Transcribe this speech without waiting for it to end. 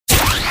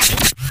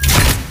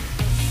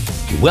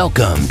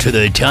Welcome to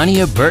the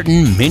Tanya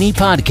Burton Mini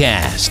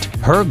Podcast.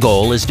 Her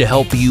goal is to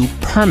help you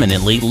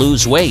permanently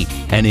lose weight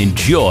and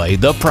enjoy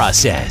the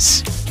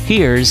process.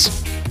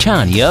 Here's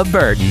Tanya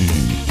Burton.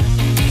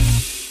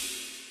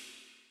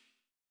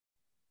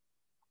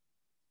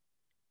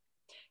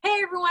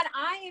 Hey everyone,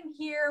 I am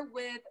here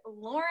with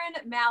Lauren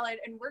Mallard,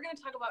 and we're going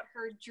to talk about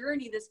her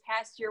journey this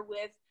past year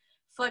with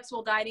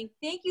flexible dieting.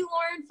 Thank you,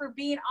 Lauren, for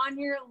being on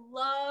here.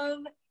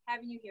 Love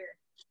having you here.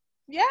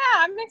 Yeah,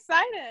 I'm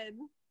excited.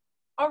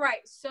 All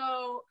right,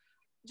 so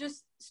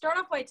just start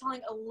off by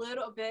telling a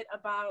little bit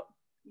about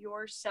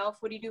yourself.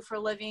 What do you do for a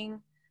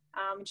living?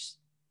 Just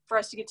for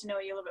us to get to know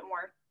you a little bit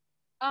more.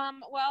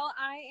 Well,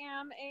 I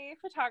am a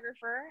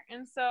photographer,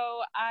 and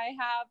so I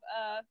have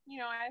a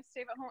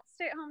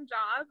stay-at-home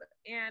job,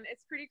 and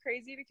it's pretty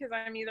crazy because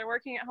I'm either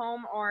working at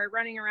home or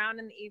running around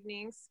in the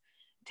evenings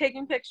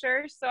taking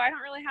pictures, so I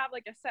don't really have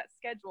like a set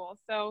schedule.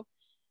 So,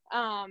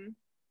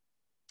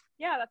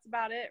 yeah, that's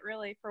about it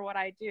really for what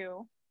I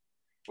do.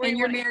 And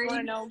you're married?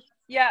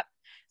 Yep.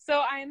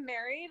 So I'm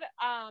married.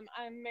 I'm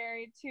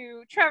married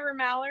to Trevor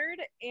Mallard,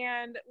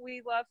 and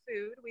we love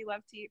food. We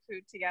love to eat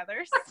food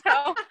together.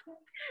 So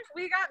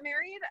we got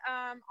married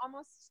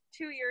almost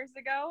 2 years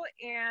ago,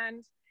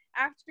 and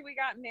after we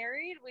got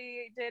married,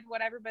 we did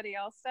what everybody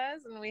else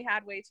does, and we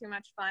had way too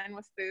much fun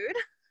with food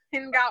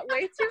and got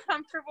way too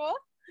comfortable,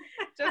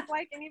 just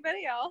like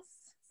anybody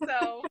else.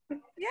 So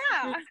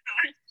yeah.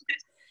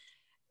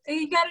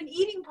 You got an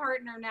eating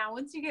partner now.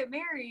 Once you get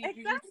married,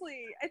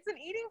 exactly. It's an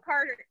eating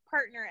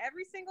partner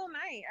every single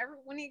night.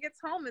 When he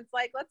gets home, it's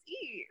like, let's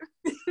eat.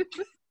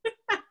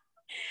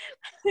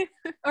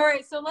 All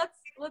right, so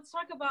let's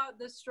talk about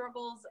the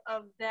struggles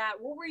of that.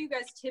 What were you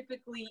guys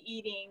typically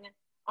eating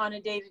on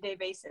a day-to-day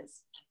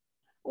basis?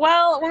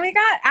 Well,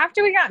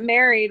 after we got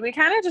married, we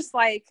kind of just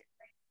like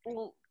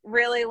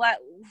really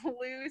let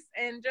loose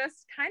and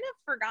just kind of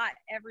forgot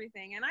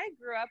everything. And I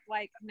grew up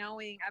like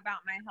knowing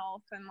about my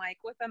health and like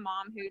with a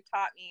mom who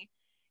taught me,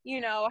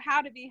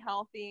 how to be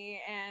healthy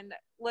and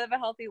live a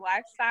healthy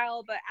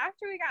lifestyle. But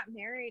after we got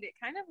married, it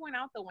kind of went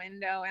out the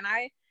window, and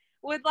I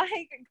would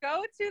like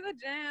go to the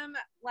gym,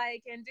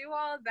 like, and do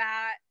all of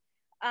that.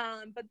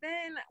 But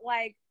then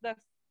like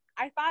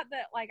I thought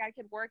that like I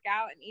could work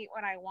out and eat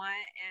what I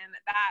want, and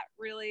that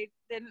really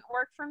didn't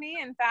work for me.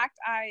 In fact,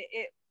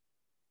 it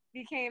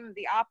became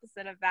the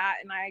opposite of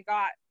that, and I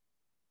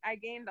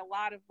gained a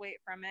lot of weight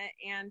from it.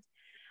 And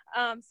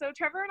so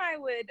Trevor and I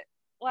would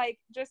like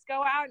just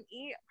go out and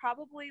eat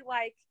probably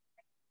like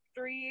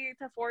 3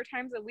 to 4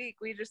 times a week.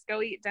 We just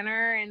go eat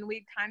dinner, and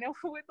we kind of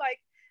would like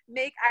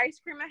make ice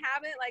cream a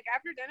habit. Like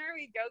after dinner,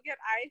 we'd go get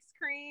ice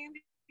cream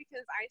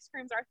because ice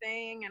cream's our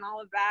thing and all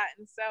of that.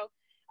 And so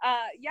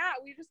yeah,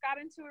 we just got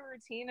into a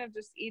routine of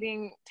just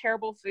eating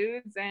terrible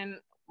foods, and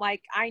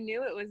like I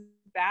knew it was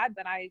bad,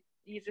 but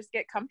you just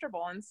get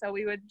comfortable. And so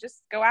we would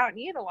just go out and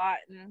eat a lot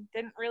and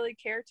didn't really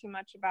care too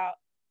much about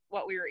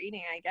what we were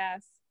eating, I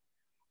guess.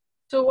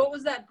 So what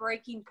was that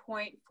breaking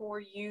point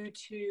for you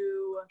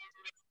to,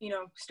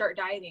 start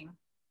dieting?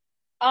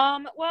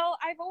 Well,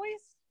 I've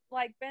always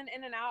like been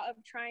in and out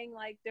of trying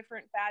like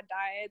different fad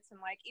diets.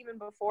 And like, even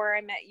before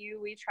I met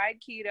you, we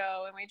tried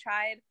keto, and we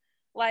tried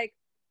like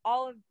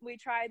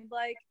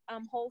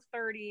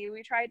Whole30.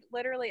 We tried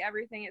literally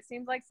everything. It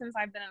seems like since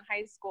I've been in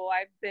high school,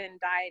 I've been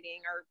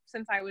dieting, or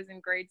since I was in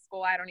grade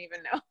school, I don't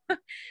even know.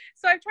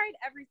 So I've tried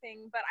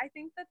everything, but I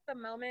think that the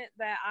moment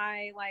that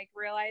I like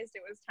realized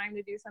it was time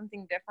to do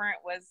something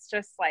different was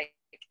just like,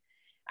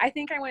 I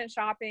think I went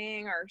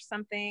shopping or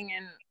something,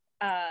 and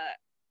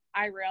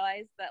I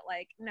realized that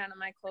like none of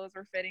my clothes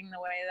were fitting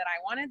the way that I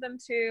wanted them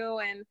to.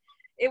 And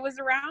it was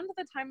around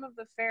the time of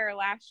the fair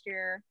last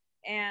year,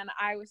 and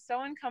I was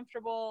so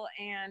uncomfortable.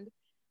 And,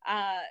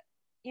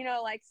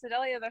 like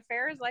Sedalia, the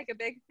fair is like a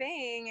big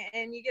thing,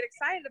 and you get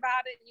excited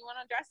about it, and you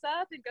want to dress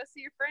up and go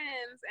see your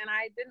friends. And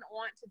I didn't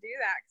want to do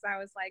that because I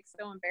was like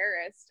so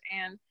embarrassed.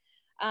 And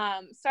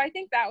so I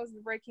think that was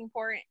the breaking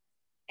point.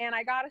 And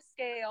I got a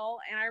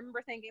scale, and I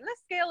remember thinking, this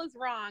scale is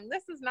wrong.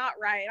 This is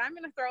not right. I'm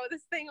going to throw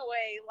this thing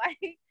away.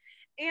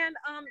 Yeah,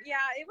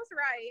 it was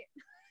right.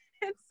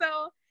 And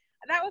so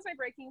that was my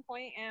breaking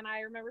point. And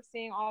I remember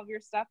seeing all of your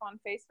stuff on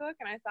Facebook,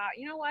 and I thought,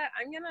 you know what,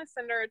 I'm going to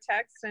send her a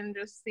text and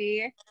just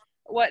see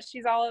what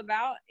she's all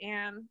about.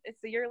 And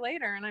it's a year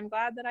later, and I'm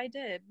glad that I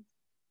did.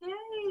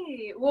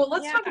 Yay. Well,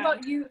 let's talk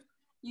about you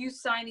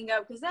signing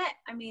up, because that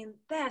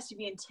has to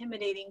be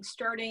intimidating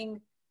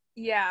starting.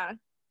 Yeah.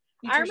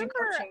 I remember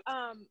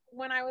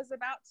when I was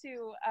about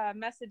to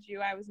message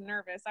you, I was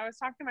nervous. I was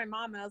talking to my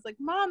mom, and I was like,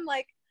 Mom,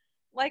 like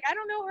I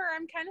don't know her.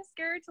 I'm kind of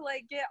scared to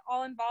like get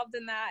all involved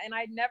in that. And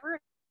I'd never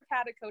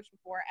had a coach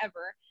before,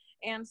 ever.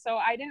 And so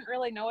I didn't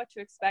really know what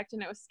to expect.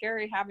 And it was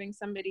scary having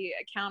somebody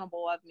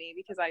accountable of me,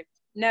 because I've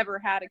never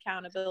had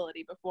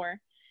accountability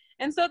before.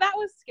 And so that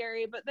was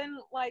scary. But then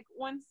like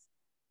once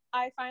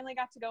I finally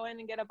got to go in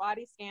and get a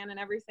body scan and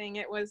everything,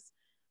 it was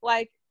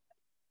like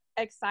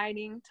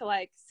exciting to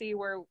like see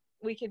where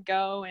we could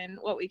go and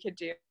what we could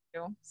do.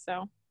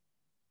 So.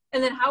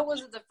 And then how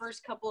was it the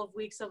first couple of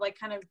weeks of like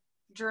kind of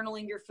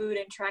journaling your food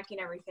and tracking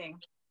everything?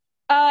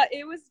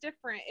 It was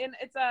different, and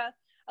it's a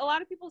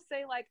lot of people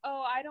say like,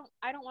 oh, I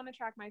don't want to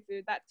track my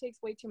food. That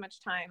takes way too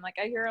much time. Like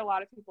I hear a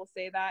lot of people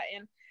say that,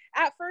 and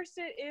at first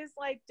it is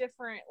like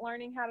different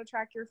learning how to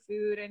track your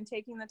food and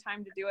taking the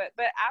time to do it.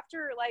 But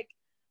after like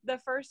the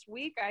first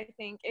week, I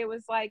think it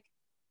was like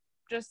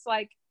just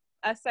like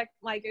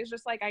like it was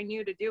just like I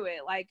knew to do it.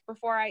 Like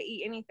before I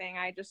eat anything,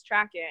 I just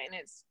track it, and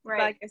it's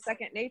like a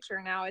second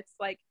nature now. It's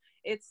like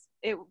it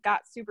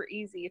got super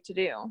easy to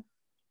do.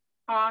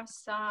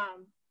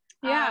 Awesome.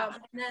 Yeah.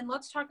 And then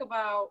let's talk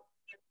about,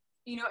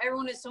 you know,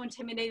 everyone is so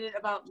intimidated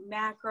about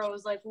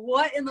macros. Like,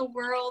 what in the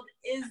world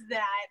is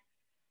that?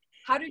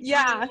 How did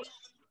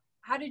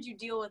you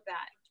deal with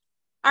that?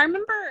 I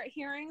remember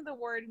hearing the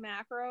word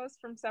macros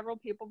from several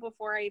people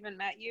before I even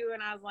met you,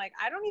 and I was like,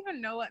 I don't even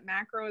know what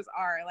macros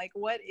are. Like,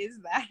 what is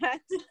that?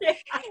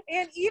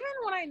 And even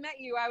when I met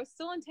you, I was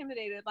still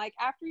intimidated. Like,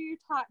 after you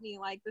taught me,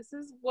 like, this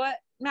is what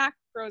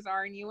macros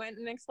are, and you went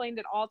and explained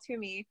it all to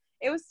me,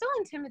 it was still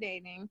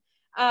intimidating.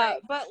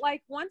 But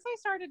like once I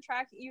started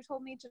tracking, you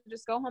told me to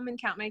just go home and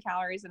count my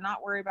calories and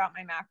not worry about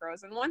my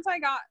macros. And once I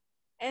got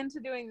into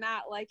doing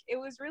that, like it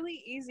was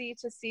really easy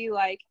to see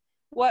like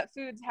what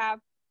foods have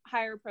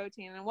higher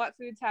protein and what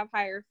foods have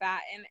higher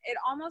fat. And it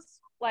almost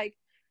like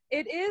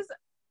it is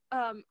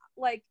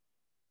like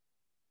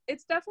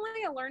it's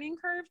definitely a learning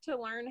curve to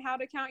learn how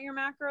to count your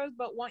macros,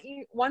 but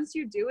once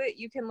you do it,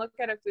 you can look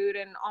at a food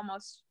and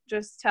almost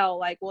just tell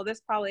like, well,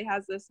 this probably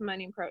has this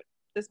many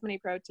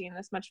protein,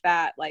 this much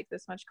fat, like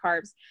this much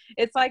carbs.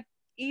 It's like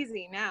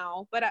easy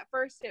now, but at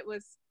first it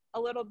was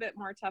a little bit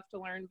more tough to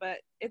learn, but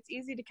it's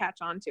easy to catch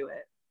on to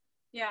it.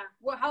 Yeah.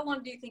 Well, how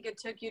long do you think it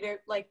took you to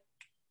like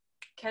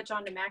catch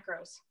on to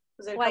macros?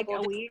 Was it like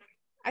a week?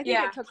 I think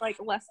it took like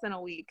less than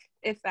a week,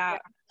 if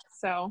that. Yeah.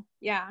 So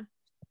yeah.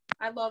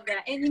 I love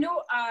that. And you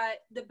know,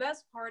 the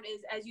best part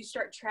is as you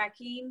start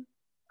tracking,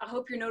 I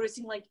hope you're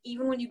noticing like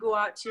even when you go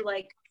out to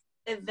like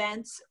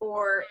events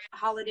or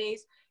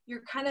holidays,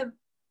 you're kind of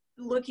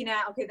looking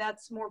at, okay,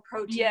 that's more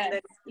protein than,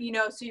 you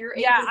know, so you're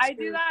able to. I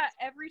do that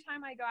every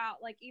time I go out,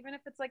 like even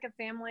if it's like a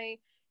family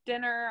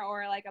dinner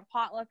or like a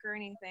potluck or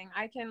anything,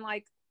 I can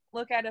like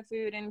look at a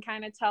food and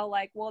kind of tell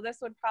like, well, this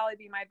would probably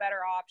be my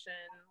better option.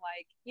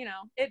 Like, you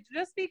know, it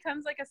just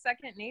becomes like a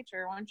second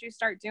nature once you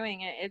start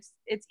doing it.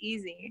 It's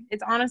easy.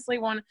 It's honestly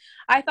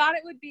I thought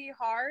it would be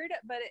hard,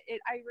 but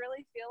I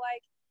really feel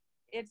like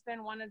it's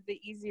been one of the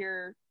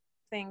easier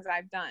things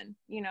I've done,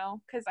 you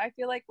know, because I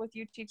feel like with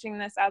you teaching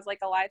this as like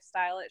a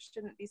lifestyle, it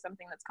shouldn't be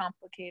something that's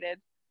complicated.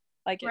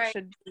 Like it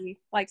should be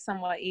like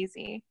somewhat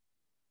easy.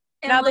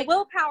 And now like, the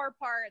willpower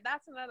part,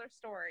 that's another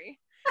story.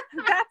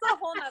 That's a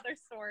whole nother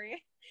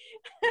story.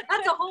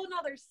 That's a whole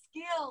nother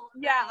skill.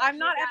 Yeah, I'm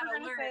not ever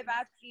going to say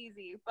that's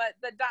easy, but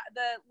the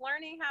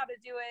learning how to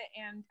do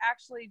it and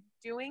actually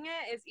doing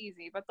it is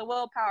easy, but the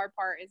willpower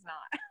part is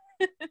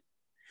not.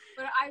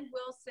 But I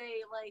will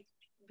say, like,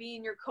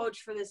 being your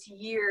coach for this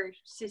year,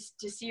 to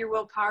see your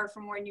willpower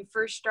from when you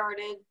first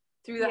started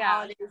through the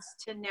holidays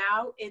to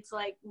now, it's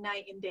like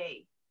night and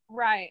day.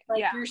 Right.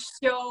 Like you're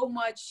so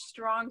much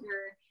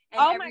stronger.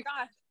 And my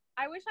gosh.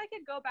 I wish I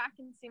could go back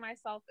and see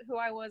myself who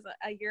I was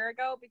a year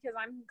ago, because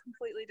I'm a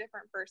completely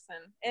different person.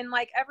 In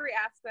like every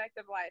aspect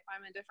of life,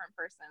 I'm a different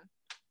person.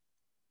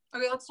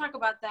 Okay, let's talk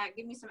about that.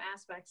 Give me some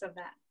aspects of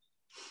that.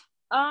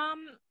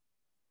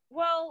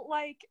 Well,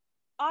 like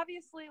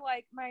obviously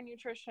like my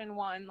nutrition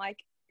one, like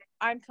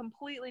I'm a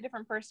completely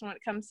different person when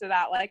it comes to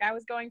that. Like I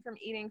was going from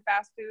eating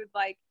fast food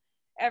like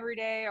every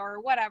day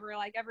or whatever,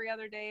 like every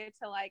other day,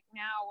 to like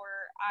now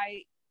where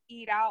I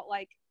eat out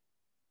like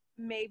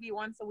maybe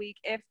once a week,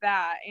 if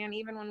that. And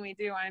even when we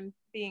do, I'm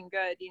being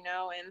good, you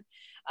know.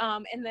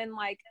 And then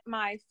like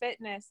my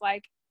fitness,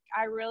 like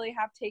I really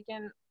have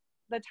taken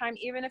the time,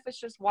 even if it's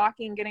just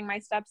walking, getting my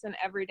steps in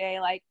every day,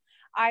 like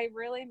I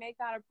really make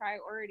that a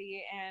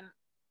priority. And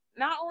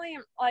not only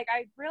like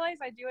I realize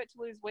I do it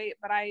to lose weight,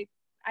 but I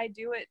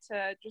do it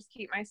to just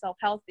keep myself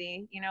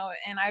healthy, you know.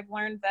 And I've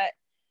learned that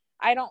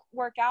I don't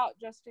work out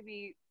just to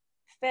be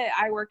fit,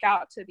 I work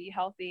out to be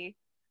healthy.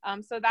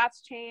 So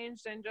that's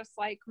changed, and just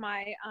like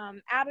my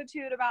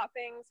attitude about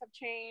things have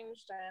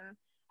changed, and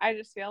I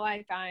just feel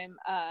like I'm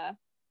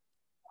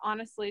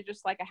honestly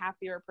just like a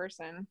happier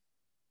person.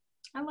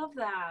 I love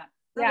that.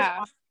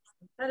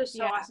 That is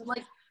so awesome.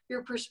 Like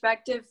your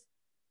perspective,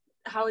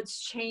 how it's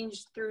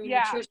changed through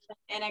nutrition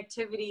and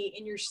activity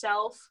in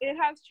yourself. It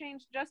has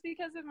changed just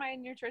because of my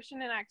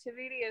nutrition and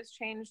activity has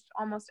changed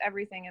almost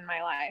everything in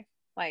my life.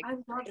 Like I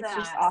love it's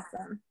just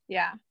awesome.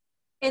 Yeah.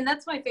 And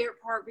that's my favorite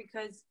part,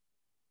 because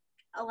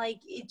like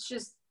it's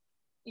just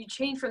you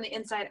change from the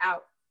inside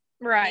out,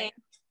 right?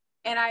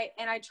 And I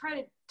try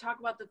to talk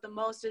about that the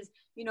most is,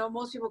 you know,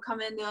 most people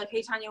come in, they're like,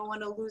 hey Tanya, I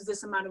want to lose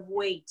this amount of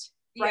weight,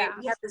 right?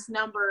 We have this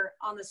number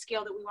on the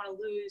scale that we want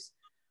to lose,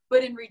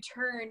 but in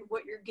return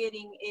what you're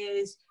getting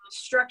is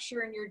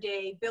structure in your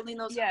day, building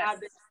those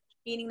habits,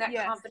 gaining that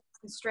confidence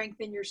and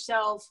strength in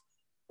yourself,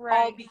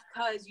 all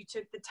because you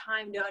took the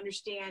time to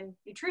understand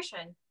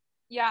nutrition.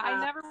 Yeah,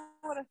 I never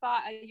would have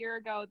thought a year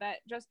ago that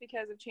just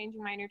because of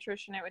changing my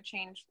nutrition, it would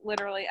change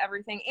literally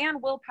everything.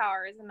 And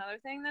willpower is another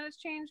thing that has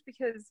changed,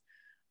 because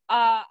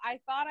I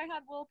thought I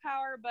had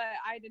willpower, but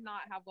I did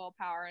not have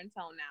willpower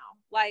until now.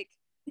 Like,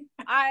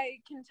 I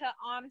can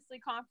honestly,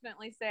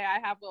 confidently say I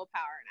have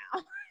willpower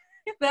now.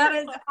 That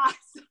is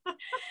awesome.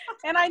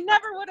 And I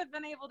never would have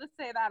been able to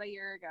say that a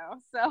year ago.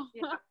 So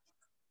yeah.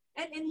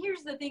 And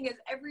here's the thing is,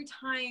 every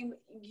time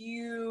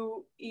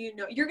you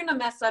know, you're going to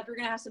mess up, you're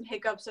going to have some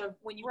hiccups of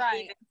when you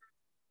right. can't.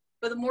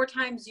 But the more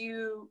times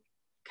you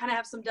kind of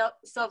have some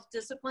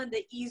self-discipline,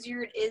 the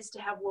easier it is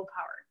to have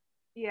willpower.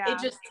 Yeah. It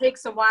just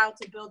takes a while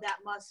to build that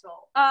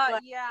muscle.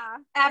 Yeah.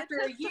 After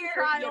a year,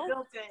 you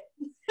built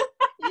it.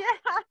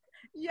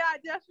 Yeah,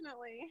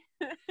 definitely.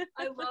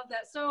 I love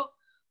that. So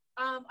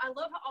I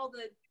love all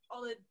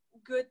the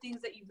good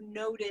things that you've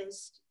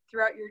noticed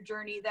throughout your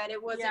journey, that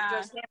it wasn't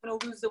just, hey, I'm going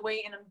to lose the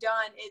weight and I'm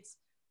done. It's,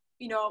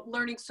 you know,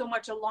 learning so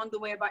much along the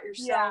way about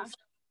yourself.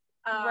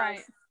 Yeah.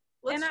 Right.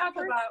 Let's talk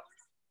about,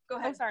 go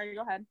ahead. Oh, sorry,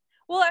 go ahead.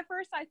 Well, at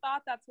first I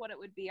thought that's what it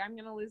would be. I'm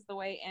going to lose the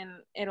weight and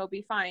it'll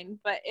be fine.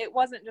 But it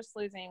wasn't just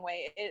losing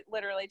weight. It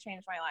literally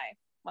changed my life.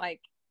 Like,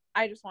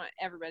 I just want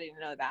everybody to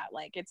know that.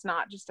 Like, it's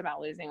not just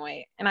about losing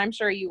weight. And I'm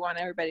sure you want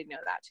everybody to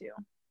know that too.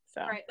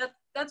 So. Right.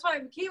 That's why I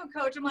became a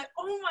coach. I'm like,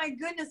 oh my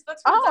goodness,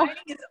 flexible dieting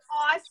is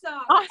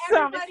awesome. Awesome.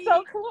 Everybody it's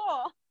so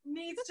cool.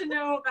 Needs to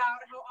know about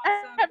how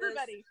awesome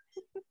everybody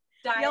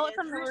diet yell it is.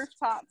 from the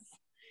rooftops.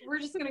 We're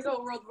just going to go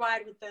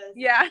worldwide with this.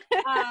 Yeah.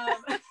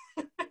 I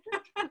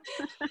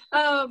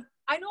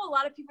know a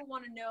lot of people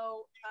want to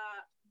know,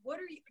 what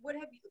have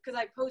you, because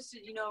I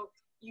posted, you know,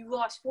 you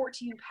lost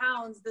 14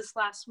 pounds this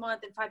last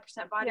month and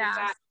 5% body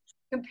fat,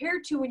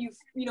 compared to when you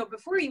know,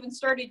 before you even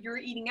started, you were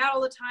eating out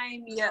all the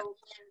time. You know,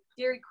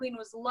 Dairy Queen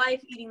was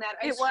life, eating that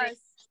ice cream. It was.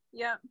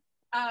 Yeah.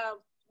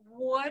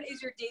 What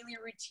is your daily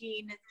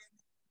routine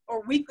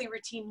or weekly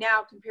routine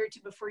now compared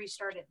to before you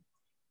started?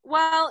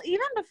 Well,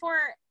 even before,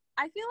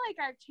 I feel like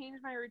I've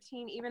changed my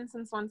routine even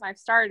since once I've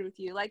started with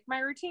you. Like, my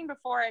routine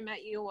before I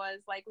met you was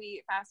like, we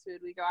eat fast food,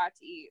 we go out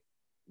to eat,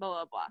 blah,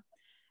 blah, blah.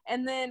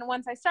 And then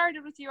once I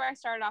started with you, I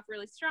started off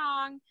really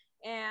strong.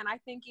 And I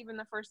think even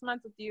the first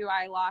month with you,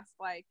 I lost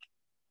like,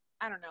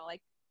 I don't know,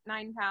 like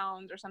 9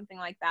 pounds or something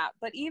like that.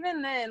 But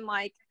even then,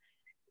 like,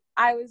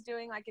 I was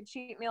doing like a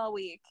cheat meal a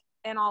week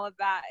and all of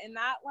that. And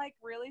that like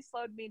really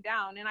slowed me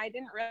down. And I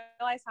didn't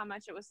realize how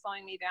much it was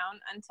slowing me down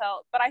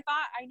but I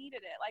thought I needed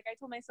it. Like, I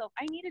told myself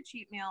I need a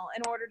cheat meal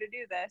in order to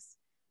do this,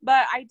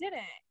 but I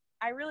didn't.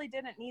 I really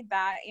didn't need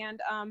that. And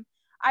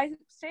I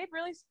stayed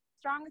really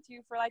strong with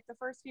you for like the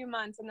first few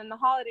months. And then the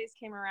holidays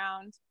came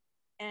around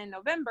in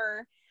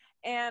November.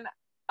 And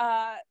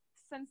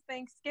since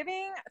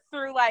Thanksgiving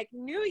through like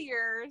New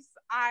Year's,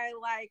 I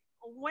like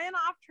went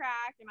off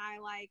track and I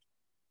like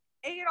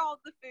ate all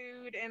the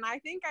food, and I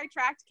think I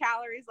tracked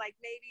calories like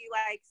maybe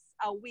like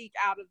a week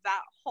out of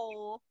that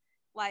whole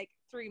like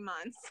 3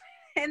 months.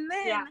 And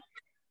then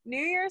New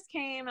Year's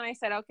came and I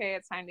said, okay,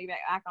 it's time to get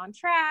back on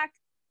track.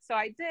 So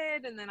I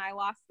did, and then I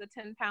lost the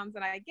 10 pounds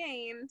that I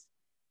gained,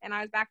 and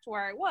I was back to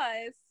where I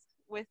was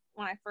with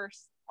when I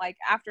first, like,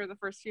 after the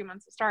first few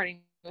months of starting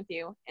with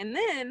you. And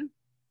then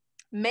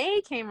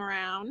May came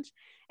around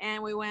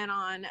and we went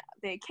on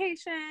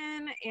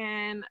vacation,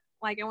 and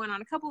like I went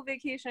on a couple of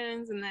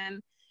vacations, and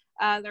then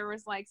there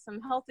was like some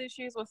health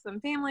issues with some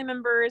family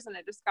members, and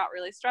it just got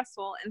really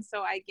stressful. And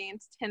so I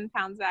gained 10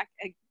 pounds back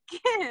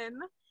again,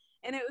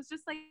 and it was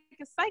just like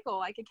a cycle.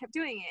 Like, I kept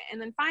doing it.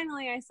 And then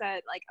finally I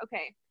said, like,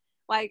 okay,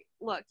 like,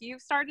 look,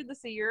 you've started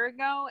this a year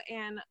ago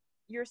and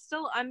you're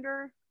still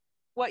under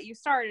what you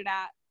started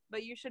at,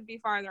 but you should be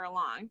farther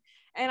along.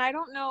 And I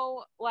don't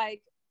know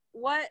like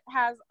what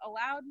has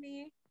allowed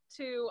me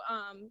to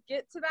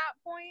get to that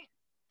point,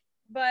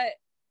 but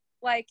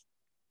like,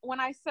 when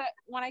I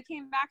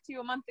came back to you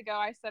a month ago,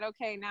 I said,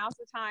 okay, now's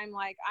the time.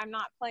 Like, I'm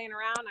not playing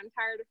around. I'm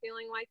tired of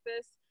feeling like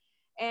this.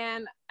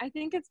 And I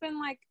think it's been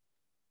like,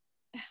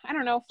 I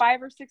don't know,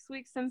 5 or 6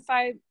 weeks since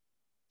I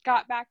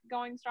got back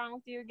going strong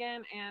with you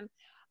again. And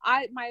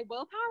my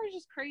willpower is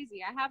just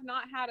crazy. I have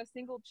not had a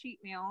single cheat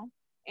meal.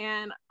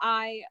 And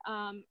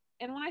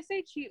and when I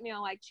say cheat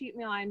meal,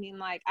 I mean,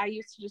 like, I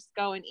used to just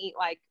go and eat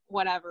like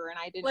whatever. And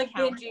I didn't like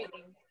count binge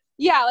eating.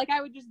 Yeah, like I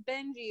would just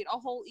binge eat a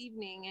whole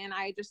evening, and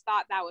I just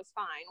thought that was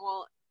fine.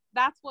 Well,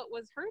 that's what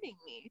was hurting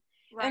me.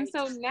 Right. And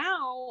so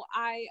now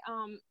I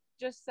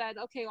just said,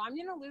 okay, well, I'm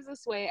going to lose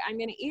this weight. I'm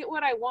going to eat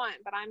what I want,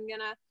 but I'm going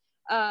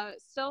to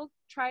still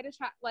try to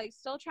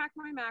still track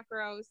my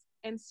macros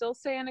and still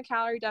stay in a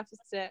calorie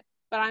deficit,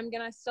 but I'm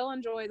going to still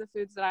enjoy the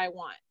foods that I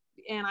want.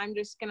 And I'm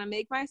just going to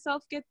make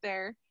myself get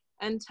there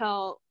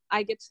until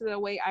I get to the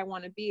weight I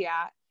want to be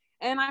at.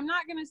 And I'm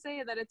not going to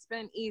say that it's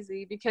been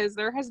easy, because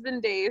there has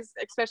been days,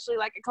 especially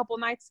like a couple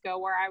nights ago,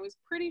 where I was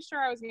pretty sure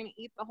I was going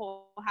to eat the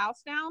whole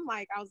house down.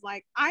 Like, I was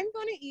like, I'm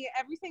going to eat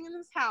everything in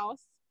this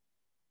house,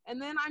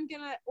 and then I'm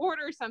going to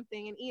order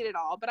something and eat it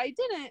all. But I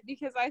didn't,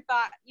 because I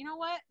thought, you know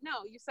what? No,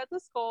 you set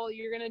this goal,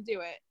 you're going to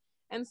do it.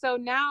 And so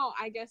now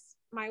I guess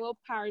my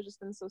willpower has just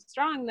been so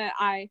strong that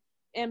I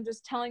am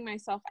just telling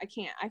myself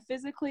I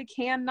physically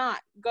cannot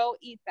go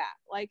eat that.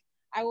 Like,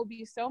 I will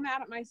be so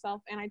mad at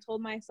myself, and I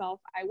told myself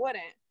I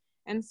wouldn't.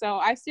 And so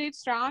I stayed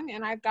strong,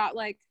 and I've got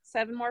like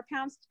 7 more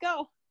pounds to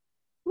go.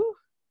 Woo.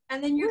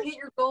 And then you hit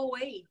your goal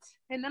weight.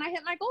 And then I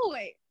hit my goal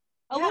weight.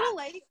 A little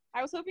late.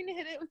 I was hoping to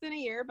hit it within a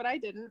year, but I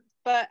didn't.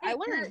 But I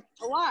learned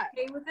a lot.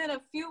 Okay, within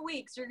a few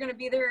weeks, you're going to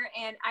be there,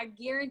 and I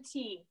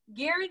guarantee,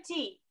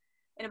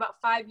 in about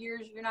 5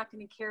 years, you're not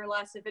going to care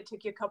less if it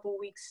took you a couple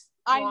weeks.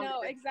 I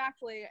know,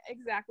 exactly.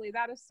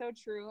 That is so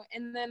true.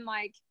 And then,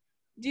 like,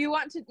 do you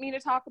want me to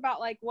talk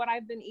about, like, what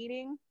I've been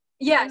eating?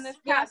 Yes.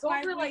 Yeah, go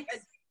over, like,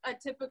 a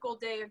typical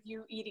day of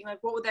you eating.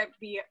 Like, what would that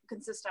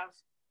consist of?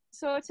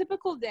 So a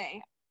typical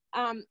day,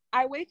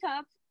 I wake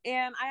up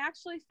and I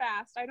actually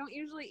fast. I don't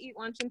usually eat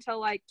lunch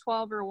until like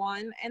 12 or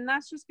 1. And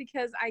that's just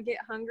because I get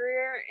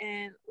hungrier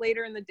and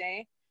later in the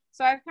day.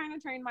 So I've kind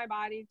of trained my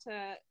body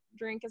to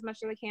drink as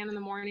much as I can in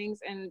the mornings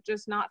and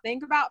just not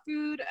think about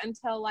food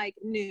until like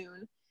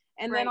noon.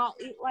 And then I'll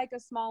eat like a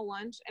small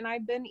lunch. And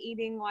I've been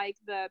eating like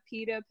the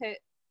pita pit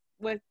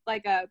with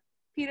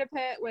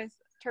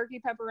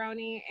turkey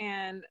pepperoni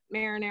and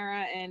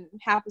marinara and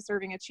half a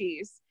serving of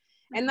cheese.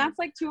 And that's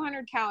like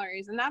 200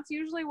 calories. And that's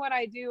usually what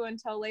I do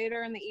until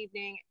later in the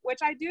evening, which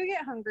I do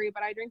get hungry,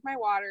 but I drink my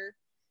water.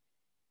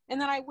 And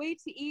then I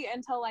wait to eat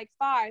until like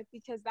 5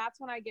 because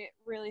that's when I get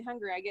really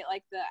hungry. I get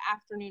like the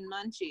afternoon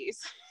munchies.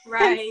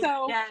 Right.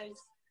 So yes.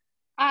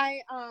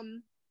 I,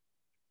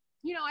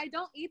 I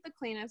don't eat the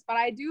cleanest, but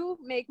I do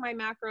make my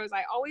macros.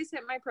 I always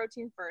hit my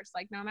protein first.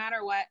 Like no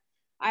matter what,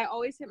 I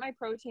always hit my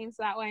protein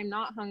so that way I'm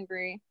not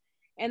hungry.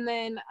 And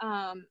then,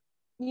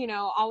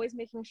 always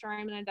making sure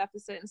I'm in a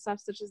deficit and stuff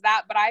such as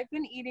that. But I've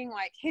been eating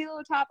like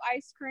Halo Top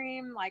ice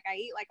cream. Like I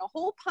eat like a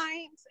whole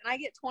pint and I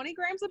get 20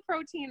 grams of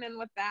protein in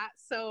with that.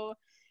 So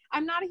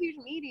I'm not a huge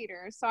meat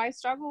eater. So I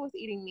struggle with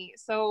eating meat.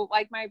 So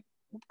like my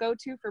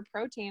go-to for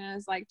protein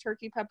is like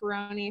turkey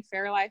pepperoni,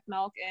 Fairlife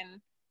milk, and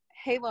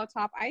Halo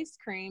Top ice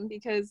cream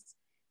because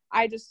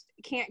I just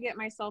can't get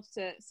myself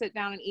to sit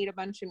down and eat a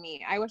bunch of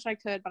meat. I wish I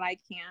could, but I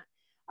can't.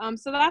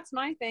 So that's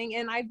my thing.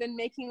 And I've been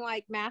making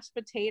like mashed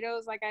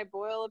potatoes. Like I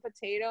boil a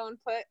potato and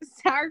put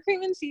sour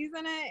cream and cheese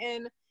in it.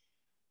 And,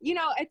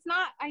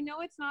 I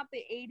know it's not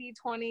the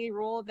 80-20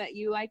 rule that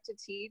you like to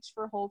teach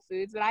for Whole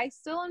Foods, but I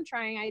still am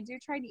trying. I do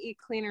try to eat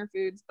cleaner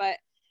foods, but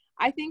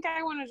I think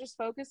I want to just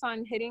focus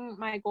on hitting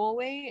my goal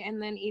weight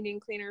and then eating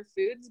cleaner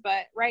foods.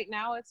 But right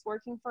now it's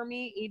working for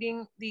me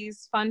eating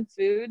these fun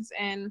foods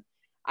and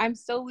I'm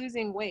still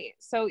losing weight.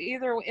 So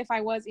either if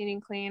I was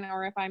eating clean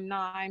or if I'm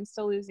not, I'm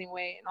still losing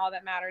weight. And all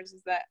that matters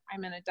is that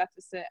I'm in a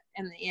deficit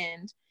in the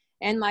end.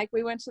 And like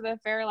we went to the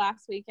fair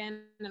last weekend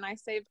and I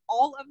saved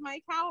all of my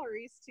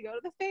calories to go to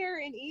the fair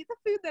and eat the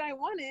food that I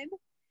wanted.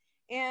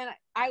 And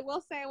I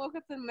will say I woke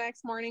up the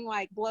next morning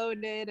like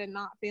bloated and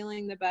not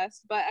feeling the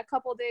best. But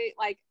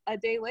a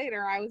day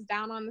later, I was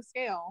down on the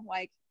scale.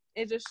 Like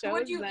it just shows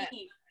What'd you that.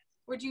 eat?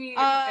 What'd you eat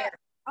at the fair?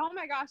 Oh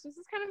my gosh, this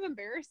is kind of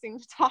embarrassing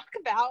to talk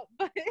about,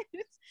 but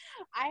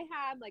I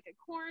had like a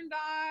corn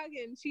dog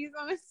and cheese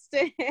on a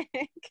stick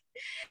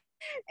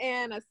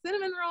and a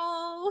cinnamon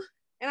roll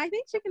and I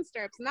think chicken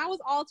strips, and that was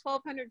all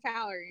 1,200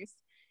 calories.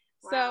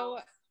 Wow. So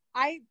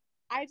I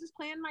just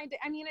planned my day.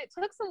 I mean, it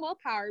took some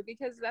willpower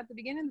because at the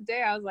beginning of the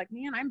day, I was like,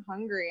 man, I'm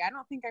hungry. I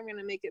don't think I'm going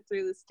to make it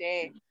through this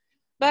day.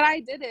 But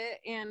I did it.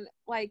 And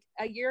like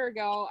a year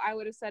ago, I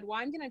would have said, well,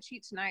 I'm going to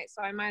cheat tonight.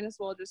 So I might as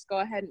well just go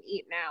ahead and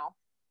eat now.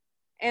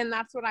 And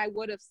that's what I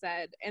would have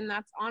said. And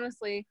that's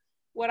honestly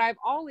what I've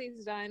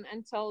always done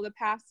until the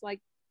past like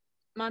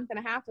month and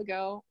a half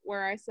ago,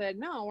 where I said,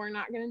 no, we're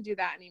not going to do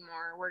that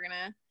anymore. We're going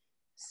to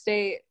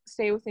stay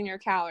within your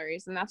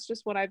calories. And that's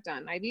just what I've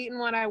done. I've eaten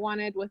what I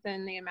wanted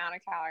within the amount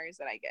of calories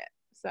that I get.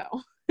 So.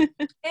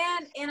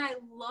 and I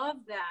love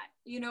that,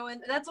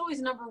 and that's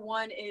always number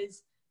one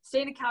is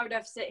stay in a calorie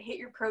deficit, hit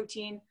your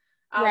protein.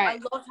 Right.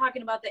 I love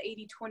talking about the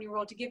 80-20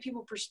 rule to give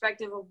people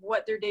perspective of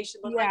what their day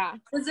should look like.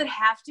 Does it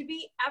have to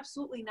be?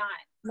 Absolutely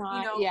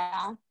not.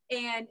 Yeah.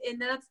 And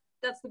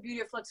that's the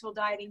beauty of flexible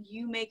dieting.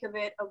 You make of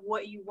it of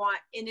what you want.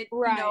 And it,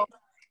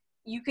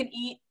 you can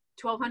eat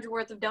 1,200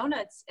 worth of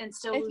donuts and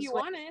still lose weight. If you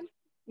wanted.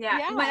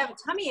 Yeah. You might have a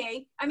tummy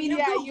ache. I mean, it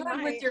would go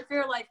good with your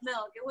Fairlife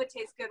milk. It would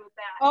taste good with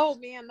that. Oh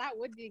man, that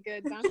would be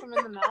good. Dunk them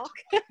in the milk.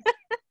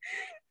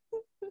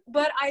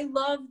 But I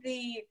love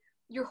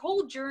your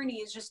whole journey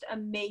is just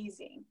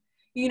amazing.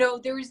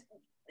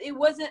 It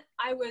wasn't,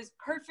 I was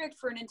perfect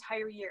for an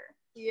entire year.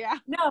 Yeah.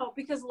 No,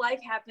 because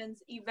life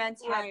happens,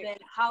 events happen,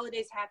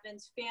 holidays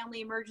happens,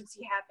 family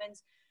emergency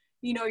happens.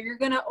 You're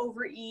going to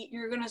overeat,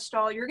 you're going to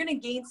stall, you're going to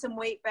gain some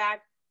weight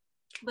back.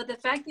 But the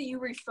fact that you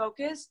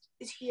refocused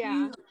is huge.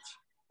 Yeah.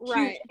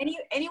 Right. Huge.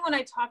 Anyone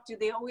I talk to,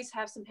 they always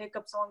have some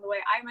hiccups along the way.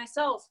 I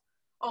myself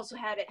also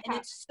had it. And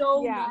it's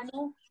so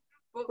normal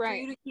for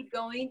you to keep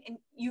going. And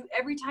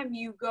every time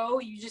you go,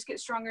 you just get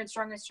stronger and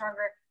stronger and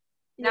stronger.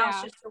 Now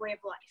it's just the way of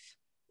life.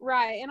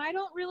 Right. And I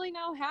don't really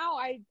know how.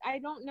 I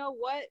don't know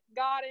what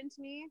got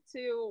into me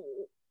to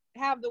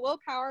have the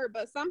willpower,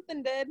 but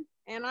something did,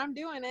 and I'm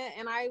doing it,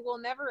 and I will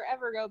never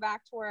ever go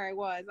back to where I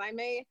was. I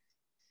may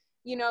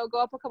go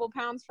up a couple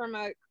pounds from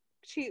a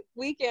cheap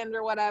weekend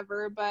or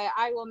whatever, but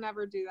I will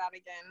never do that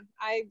again.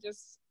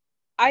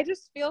 I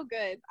just feel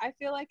good. I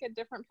feel like a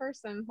different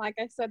person. Like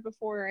I said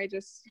before,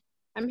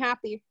 I'm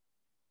happy.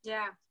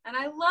 Yeah. And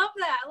I love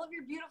that. I love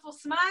your beautiful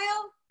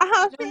smile.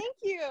 Thank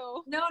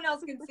you. No one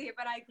else can see it,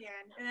 but I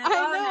can. And I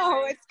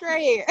know. Nice. It's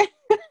great.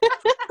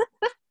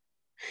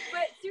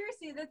 But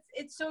seriously,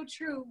 it's so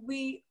true.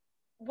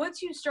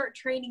 Once you start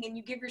training and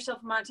you give yourself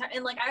a amount of time,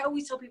 and like I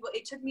always tell people,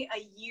 it took me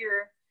a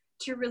year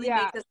to really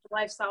make this a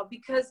lifestyle,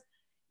 because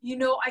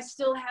I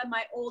still have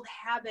my old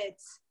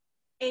habits,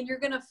 and you're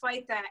going to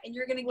fight that, and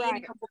you're going to gain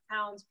a couple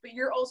pounds, but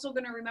you're also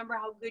going to remember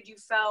how good you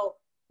felt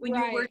when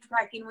you were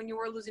tracking, when you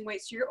were losing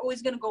weight. So you're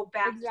always going to go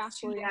back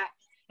to that.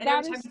 And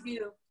every time you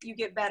do, you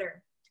get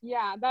better.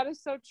 Yeah, that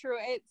is so true.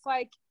 It's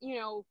like,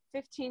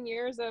 15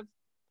 years of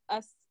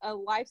a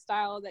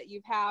lifestyle that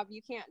you can't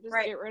just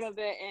get rid of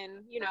it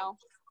in,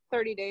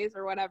 30 days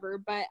or whatever.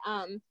 But,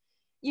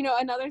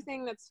 another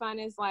thing that's fun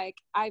is like,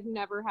 I've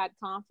never had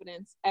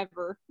confidence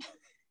ever.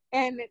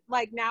 And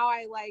like, now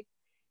I like,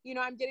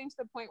 I'm getting to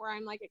the point where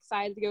I'm like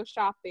excited to go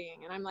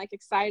shopping, and I'm like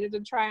excited to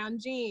try on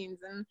jeans,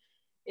 and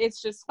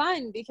it's just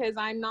fun because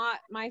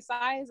my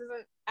size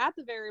isn't at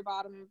the very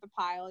bottom of the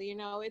pile.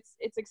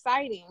 It's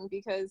exciting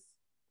because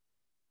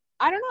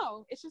I don't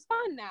know, it's just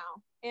fun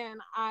now. And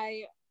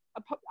I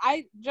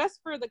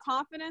just for the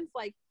confidence,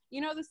 like,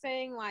 the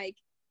saying, like,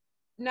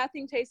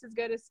 nothing tastes as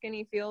good as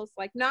skinny feels.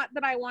 Like, not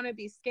that I want to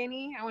be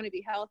skinny, I want to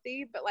be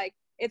healthy, but like,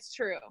 it's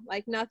true.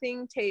 Like,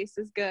 nothing tastes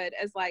as good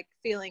as like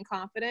feeling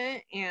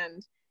confident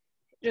and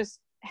just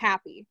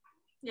happy.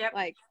 Yep.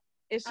 Like,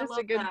 it's just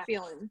a good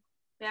feeling.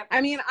 Yep.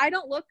 I mean, I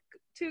don't look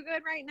too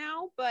good right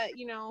now, but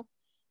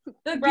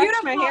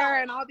brush my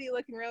hair and I'll be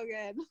looking real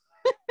good.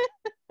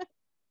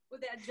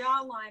 With that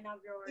jawline of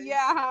yours.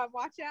 Yeah,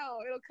 watch out.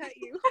 It'll cut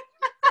you.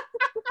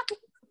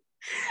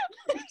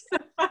 You're so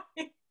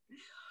funny.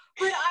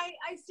 But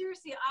I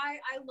seriously,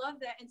 I love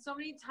that. And so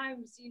many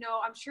times,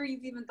 I'm sure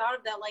you've even thought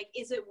of that. Like,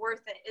 is it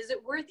worth it? Is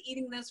it worth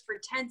eating this for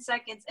 10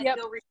 seconds and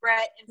feel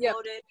regret and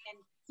bloated?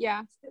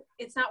 And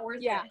it's not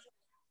worth it.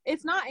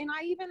 It's not. And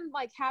I even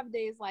like have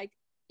days like,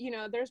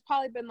 there's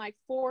probably been like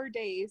 4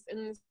 days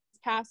in this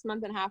past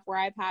month and a half where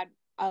I've had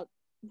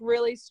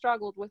really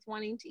struggled with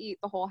wanting to eat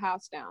the whole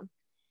house down.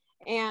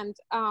 And,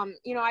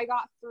 I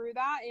got through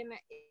that, and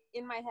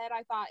in my head,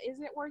 I thought, is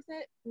it worth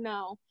it?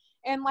 No.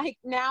 And like,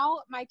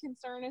 now my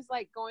concern is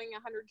like going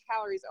 100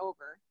 calories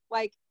over.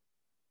 Like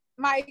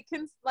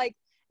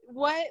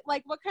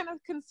what kind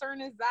of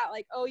concern is that?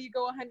 Like, oh, you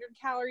go 100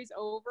 calories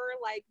over,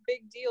 like,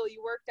 big deal.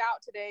 You worked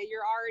out today.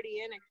 You're already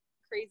in a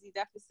crazy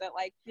deficit.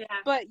 Like,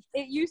 but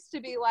it used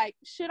to be like,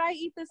 should I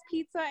eat this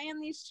pizza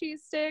and these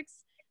cheese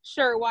sticks?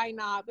 Sure, why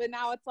not? But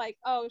now it's like,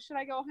 oh, should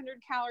I go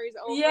 100 calories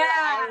over?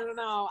 I don't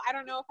know. I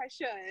don't know if I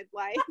should.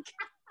 Like,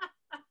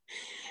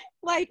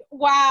 like,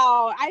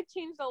 wow, I've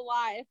changed a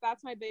lot if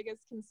that's my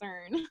biggest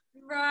concern.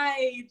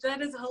 Right.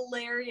 That is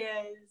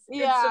hilarious.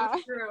 Yeah.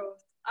 It's so true.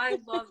 I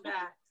love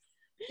that.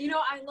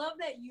 I love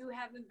that you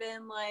haven't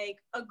been like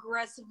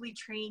aggressively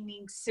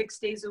training 6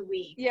 days a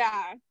week.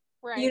 Yeah.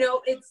 Right.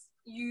 It's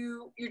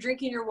you're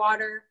drinking your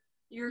water,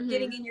 you're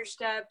getting in your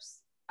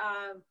steps,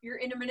 you're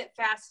intermittent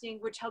fasting,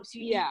 which helps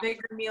you eat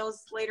bigger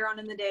meals later on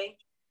in the day.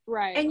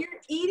 Right. And you're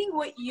eating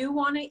what you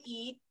want to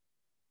eat,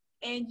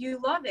 and you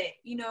love it.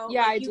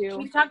 Yeah, like I do.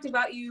 We talked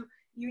about you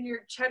and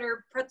your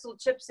cheddar pretzel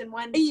chips in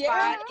one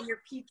spot, and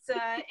your pizza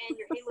and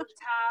your halo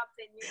top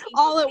and your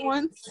all at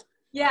once.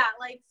 Yeah,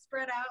 like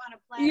spread out on a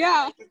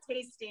platter, like you're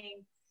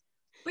tasting.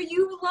 But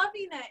you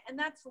loving it, and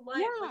that's life.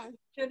 Yeah. Like, you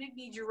shouldn't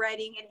be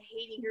dreading and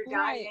hating your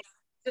diet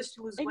just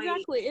to lose weight.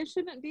 Exactly. It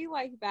shouldn't be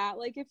like that.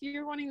 Like, if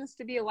you're wanting this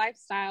to be a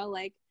lifestyle,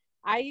 like,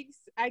 I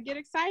get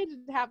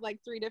excited to have like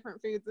 3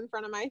 different foods in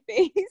front of my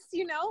face,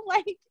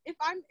 like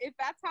if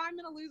that's how I'm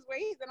going to lose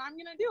weight, then I'm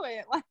going to do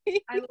it.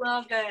 Like,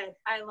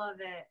 I love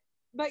it.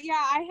 But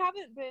yeah, I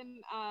haven't been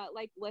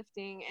like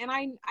lifting, and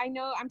I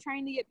know I'm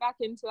trying to get back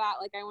into that.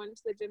 Like, I went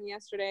to the gym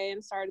yesterday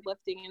and started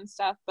lifting and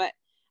stuff, but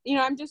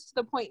I'm just to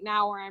the point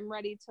now where I'm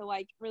ready to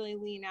like really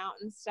lean out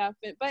and stuff.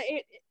 But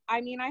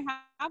I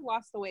have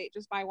lost the weight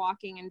just by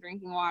walking and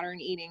drinking water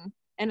and eating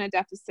in a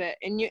deficit,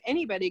 and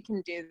anybody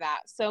can do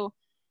that. So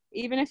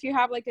even if you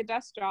have like a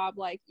desk job,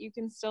 like, you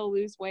can still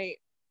lose weight,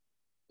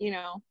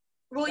 Well,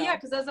 so. Yeah,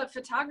 because as a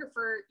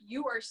photographer,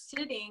 you are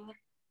sitting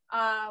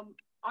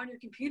on your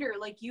computer.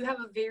 Like, you have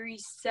a very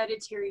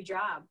sedentary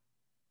job.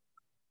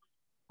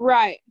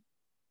 Right.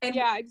 And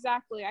yeah,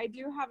 exactly. I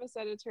do have a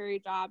sedentary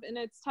job, and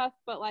it's tough,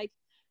 but like,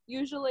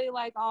 usually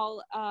like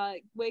I'll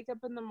wake up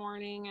in the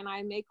morning and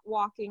I make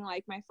walking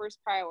like my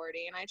first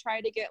priority, and I try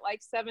to get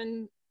like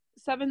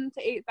 7,000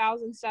 to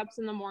 8,000 steps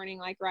in the morning,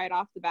 like right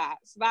off the bat.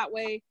 So that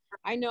way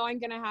I know I'm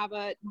going to have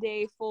a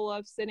day full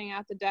of sitting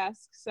at the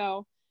desk.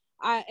 So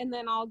and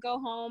then I'll go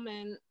home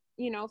and,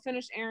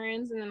 finish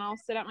errands, and then I'll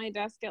sit at my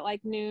desk at like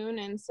noon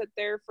and sit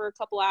there for a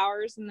couple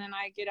hours. And then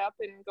I get up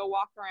and go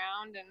walk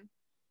around and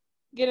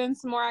get in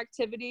some more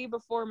activity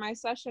before my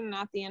session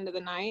at the end of the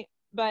night.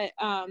 But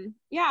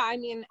yeah, I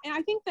mean, and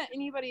I think that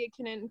anybody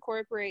can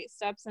incorporate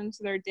steps into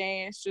their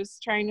day. It's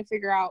just trying to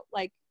figure out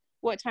like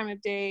what time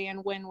of day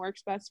and when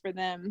works best for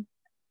them.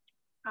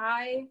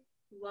 I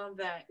love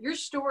that. Your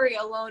story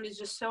alone is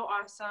just so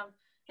awesome.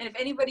 And if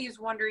anybody is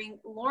wondering,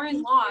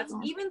 Lauren lost,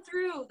 even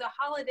through the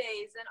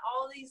holidays and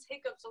all these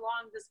hiccups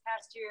along this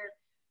past year,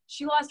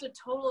 she lost a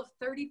total of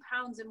 30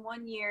 pounds in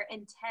 1 year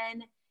and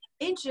 10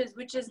 inches,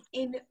 which is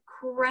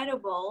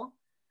incredible.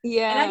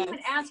 Yeah. And I didn't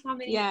even ask how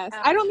many. Yes.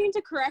 I don't mean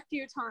to correct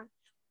you, Tom.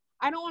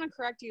 I don't want to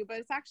correct you, but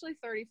it's actually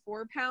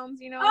 34 pounds,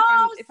 you know,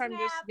 if I'm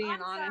just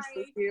being honest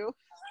with you.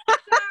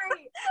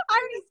 Sorry.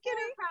 I'm just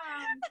kidding.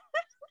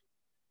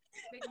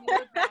 Making me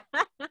look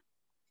bad.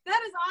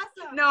 That is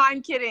awesome. No,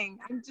 I'm kidding.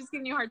 I'm just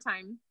giving you a hard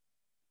time.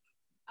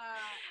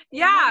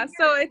 Yeah,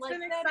 so it's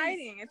been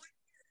exciting.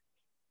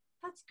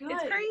 That's good.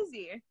 It's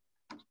crazy.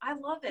 I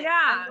love it. Yeah.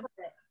 I love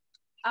it.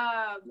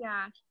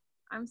 Yeah,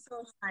 I'm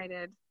so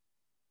excited.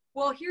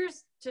 Well,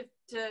 here's to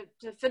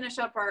finish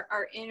up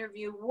our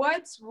interview.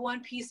 What's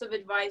one piece of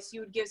advice you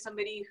would give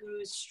somebody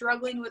who's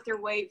struggling with their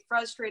weight,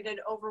 frustrated,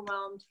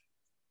 overwhelmed?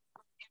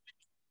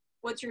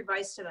 What's your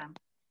advice to them?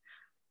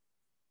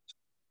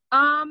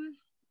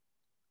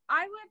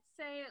 I would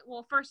say,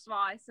 well, first of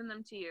all, I send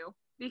them to you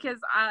because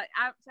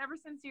ever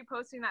since you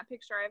posting that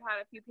picture, I've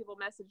had a few people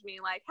message me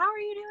like, how are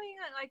you doing?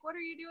 Like, what are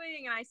you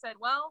doing? And I said,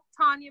 well,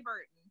 Tanya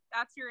Burton,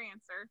 that's your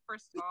answer,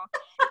 first of all.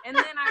 And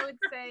then I would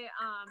say,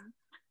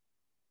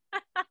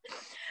 and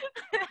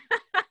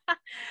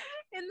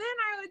then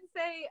I would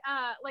say,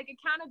 like,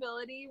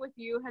 accountability with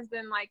you has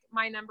been like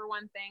my number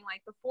one thing.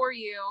 Like before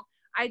you,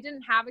 I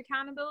didn't have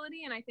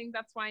accountability. And I think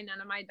that's why none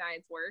of my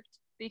diets worked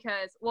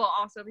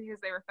also because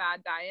they were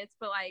fad diets,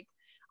 but like,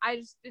 I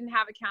just didn't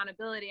have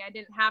accountability. I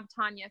didn't have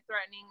Tanya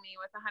threatening me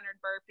with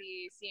 100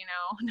 burpees, you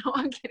know, no,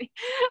 I'm kidding.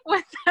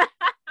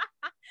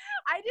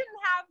 I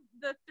didn't have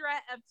the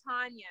threat of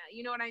Tanya,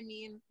 you know what I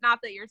mean? Not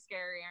that you're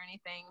scary or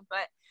anything,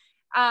 but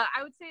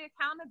I would say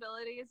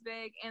accountability is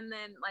big. And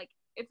then like,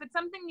 if it's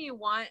something you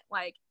want,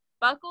 like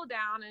buckle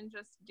down and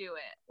just do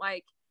it.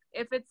 Like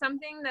if it's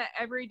something that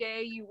every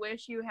day you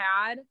wish you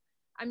had,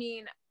 I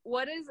mean,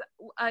 what is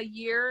a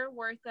year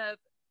worth of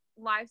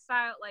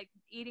lifestyle, like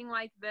eating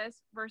like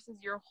this versus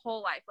your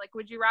whole life? Like,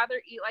 would you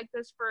rather eat like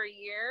this for a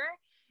year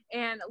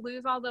and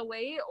lose all the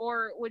weight,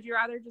 or would you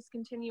rather just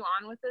continue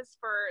on with this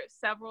for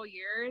several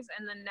years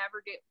and then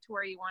never get to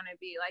where you want to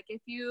be? Like,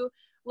 if you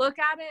look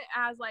at it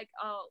as like,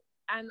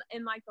 and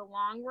in like the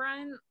long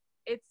run,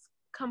 it's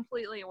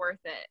completely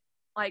worth it.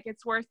 Like,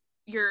 it's worth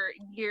your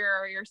year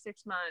or your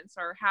 6 months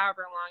or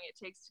however long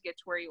it takes to get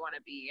to where you want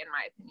to be, in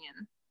my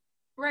opinion.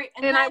 Right.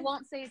 And then, I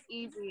won't say it's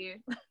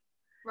easy.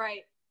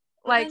 Right.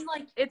 Like,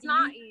 it's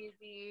not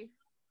easy.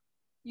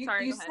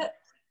 Sorry,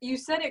 you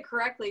said it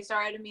correctly.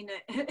 Sorry, I didn't mean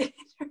to.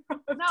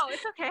 No,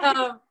 it's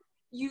okay.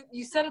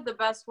 You said it the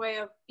best way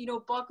of, you know,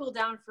 buckle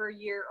down for a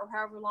year or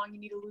however long you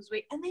need to lose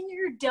weight, and then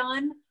you're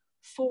done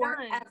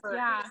forever.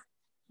 Yeah.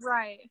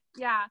 Right.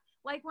 Yeah.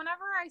 Like when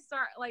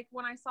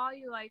I saw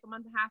you like a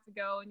month and a half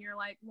ago and you're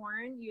like,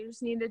 Lauren, you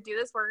just need to do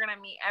this. We're going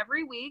to meet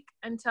every week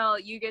until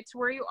you get to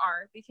where you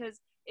are. Because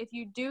if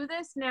you do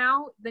this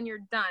now, then you're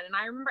done. And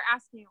I remember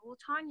asking you, well,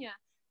 Tanya,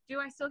 do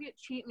I still get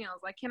cheat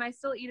meals? Like, can I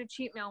still eat a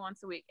cheat meal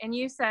once a week? And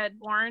you said,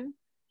 Lauren,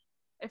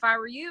 if I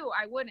were you,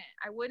 I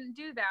wouldn't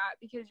do that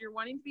because you're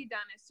wanting to be done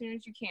as soon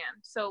as you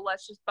can. So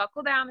let's just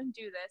buckle down and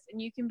do this.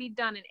 And you can be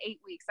done in 8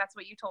 weeks. That's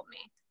what you told me.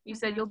 You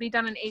said you'll be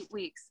done in 8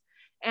 weeks.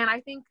 And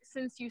I think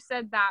since you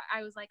said that,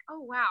 I was like,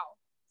 oh, wow.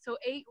 So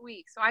 8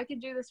 weeks. So I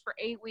could do this for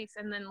 8 weeks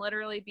and then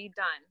literally be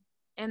done.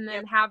 And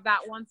then have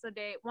that once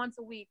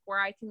a week where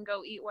I can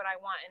go eat what I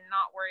want and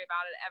not worry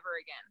about it ever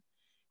again.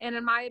 And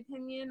in my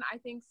opinion, I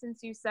think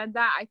since you said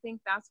that, I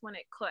think that's when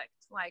it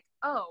clicked. Like,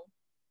 oh,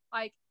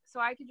 like, so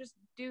I could just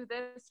do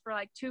this for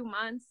like 2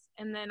 months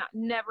and then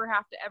never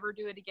have to ever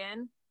do it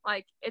again.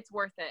 Like, it's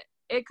worth it.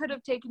 It could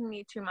have taken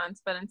me 2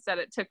 months, but instead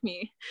it took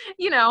me,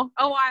 you know,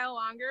 a while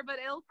longer, but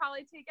it'll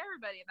probably take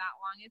everybody that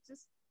long. It's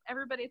just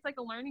everybody, it's like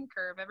a learning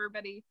curve.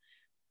 Everybody,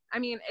 I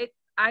mean,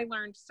 I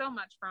learned so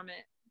much from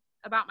it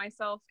about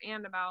myself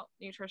and about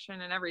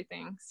nutrition and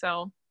everything.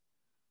 So.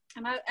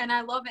 And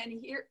I love it.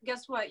 And here,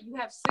 guess what? You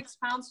have 6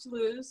 pounds to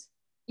lose.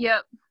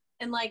 Yep.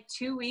 In like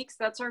 2 weeks,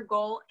 that's our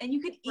goal. And you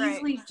could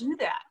easily do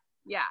that.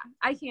 Yeah,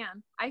 I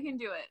can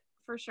do it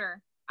for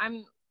sure.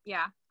 I'm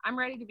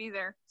ready to be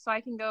there. So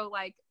I can go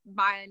like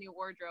buy a new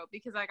wardrobe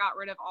because I got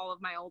rid of all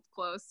of my old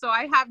clothes. So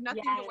I have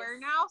nothing to wear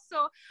now.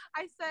 So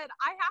I said,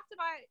 I have to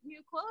buy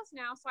new clothes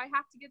now. So I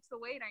have to get to the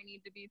weight I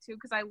need to be to,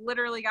 because I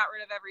literally got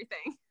rid of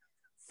everything.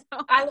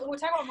 So we're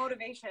talking about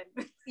motivation.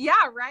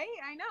 Yeah, right?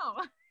 I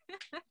know.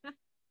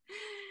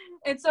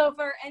 And so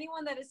for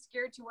anyone that is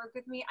scared to work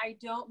with me, I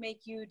don't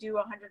make you do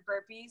 100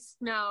 burpees.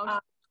 No.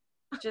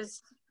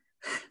 Just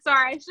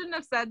sorry, I shouldn't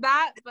have said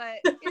that, but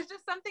it's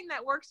just something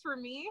that works for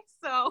me.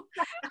 So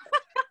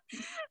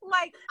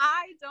like,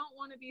 I don't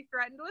want to be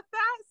threatened with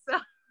that.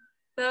 So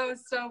that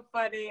was so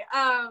funny.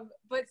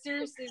 But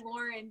seriously,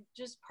 Lauren,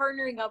 just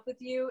partnering up with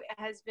you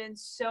has been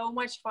so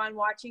much fun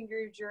watching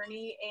your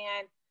journey.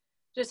 And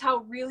just how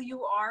real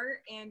you are,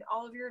 and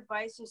all of your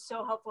advice is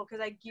so helpful,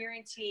 because I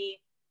guarantee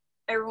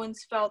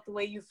everyone's felt the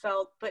way you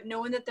felt, but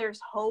knowing that there's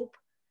hope,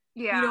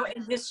 Yeah. you know,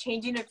 and just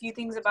changing a few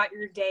things about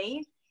your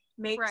day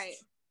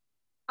makes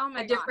Oh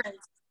my a gosh.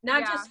 difference.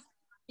 Not just,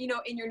 you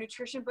know, in your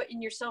nutrition, but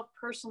in yourself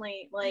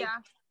personally. Like,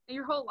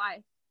 your whole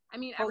life. I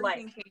mean, whole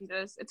everything life.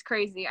 changes. It's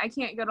crazy. I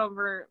can't get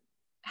over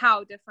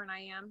how different I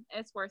am.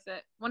 It's worth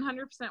it.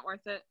 100%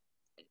 worth it.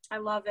 I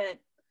love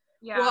it.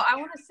 Yeah. Well, I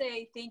want to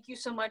say thank you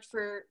so much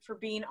for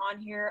being on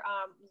here.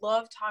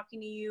 Love talking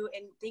to you,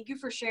 and thank you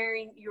for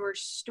sharing your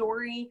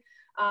story,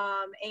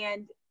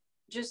 and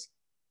just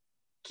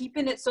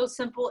keeping it so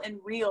simple and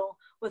real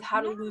with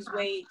how to lose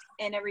weight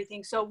and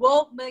everything. So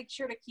we'll make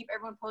sure to keep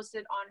everyone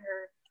posted on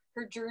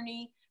her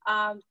journey.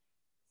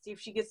 See if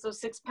she gets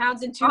those 6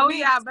 pounds in 2 weeks. Oh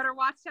yeah, better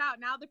watch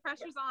out. Now the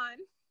pressure's on.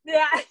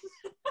 Yeah.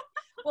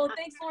 Well,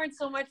 thanks, Lauren,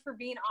 so much for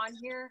being on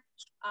here.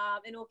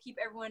 And we'll keep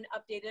everyone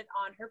updated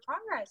on her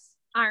progress.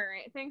 All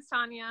right. Thanks,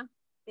 Tanya.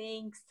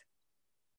 Thanks.